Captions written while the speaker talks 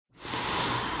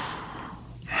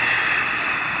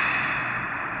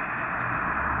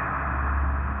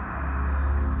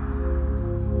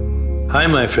Hi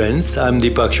my friends, I'm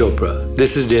Deepak Chopra.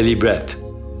 This is Daily Breath.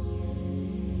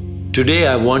 Today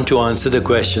I want to answer the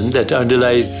question that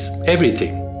underlies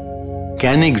everything.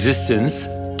 Can existence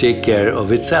take care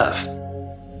of itself?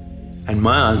 And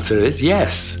my answer is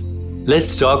yes.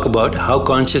 Let's talk about how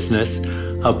consciousness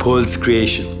upholds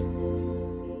creation.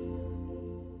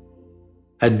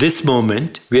 At this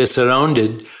moment, we are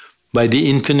surrounded by the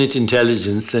infinite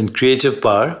intelligence and creative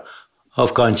power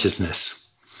of consciousness.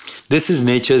 This is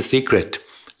nature's secret.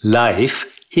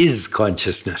 Life is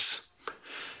consciousness.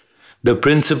 The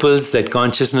principles that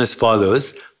consciousness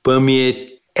follows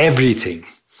permeate everything.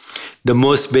 The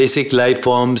most basic life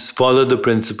forms follow the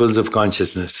principles of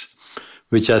consciousness,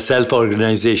 which are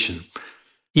self-organization.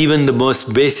 Even the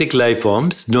most basic life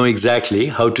forms know exactly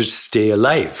how to stay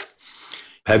alive.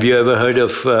 Have you ever heard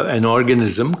of an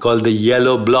organism called the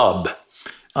yellow blob,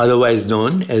 otherwise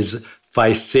known as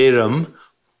Physarum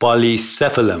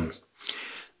polycephalum?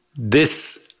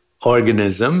 This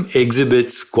organism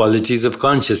exhibits qualities of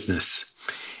consciousness.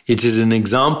 It is an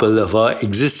example of how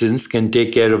existence can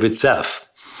take care of itself.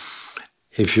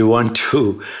 If you want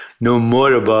to know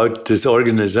more about this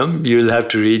organism, you'll have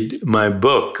to read my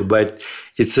book, but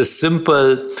it's a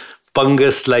simple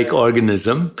fungus-like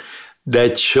organism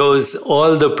that shows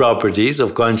all the properties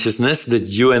of consciousness that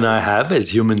you and I have as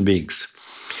human beings.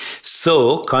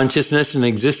 So, consciousness and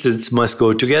existence must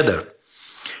go together.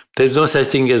 There's no such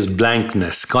thing as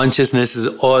blankness. Consciousness is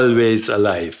always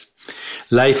alive.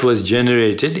 Life was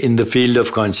generated in the field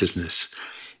of consciousness.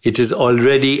 It is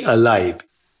already alive.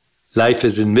 Life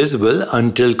is invisible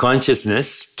until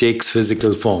consciousness takes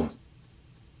physical form.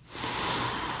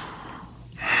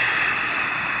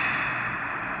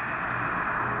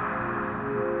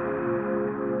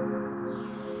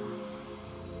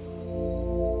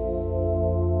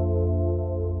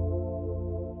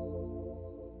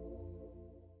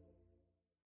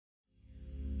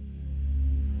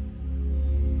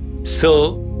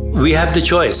 So, we have the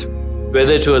choice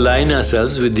whether to align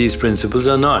ourselves with these principles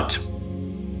or not.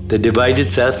 The divided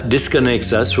self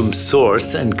disconnects us from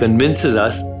source and convinces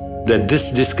us that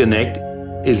this disconnect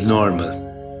is normal.